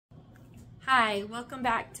Hi, welcome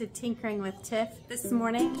back to Tinkering with Tiff. This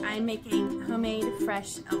morning I'm making homemade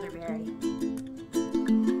fresh elderberry.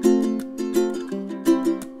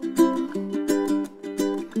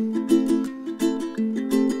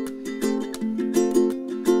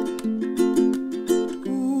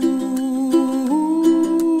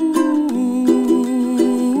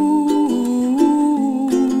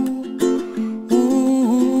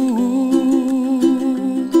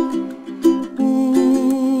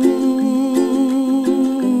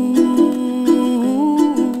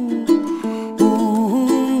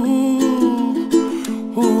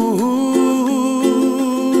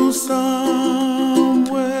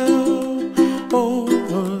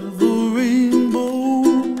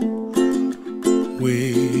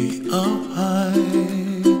 Way up high,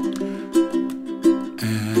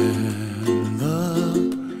 and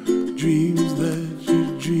the dreams that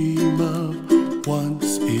you dream of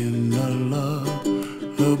once in a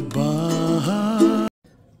lullaby.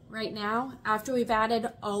 Right now, after we've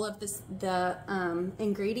added all of the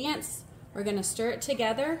ingredients, we're going to stir it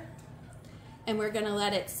together and we're going to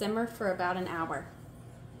let it simmer for about an hour.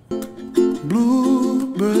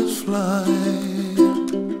 Bluebirds fly,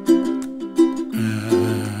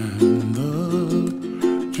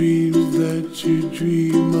 dreams that you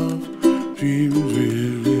dream of, dreams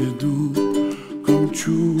really do come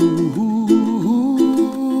true.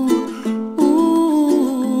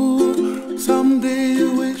 Ooh, someday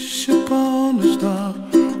you wish upon a star,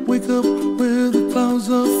 wake up where the clouds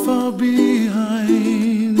are far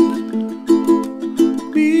behind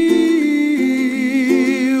me,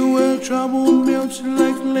 where trouble melts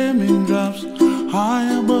like lemon drops,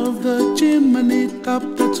 high above the chimney top.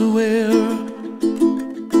 That's where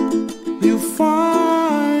you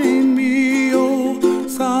find me, oh,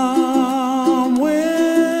 somewhere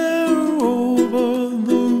over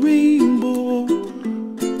the rainbow.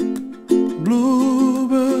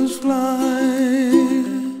 Bluebirds fly,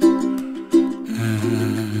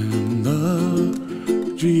 and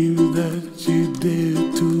the dreams that you dare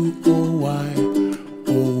to, oh why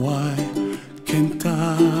can't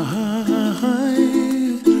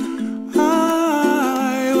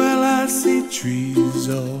well, I see trees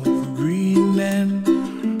of green and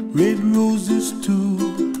red roses too.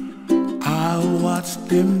 I watch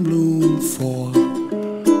them bloom for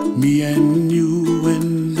me and you,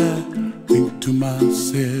 and I think to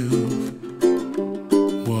myself,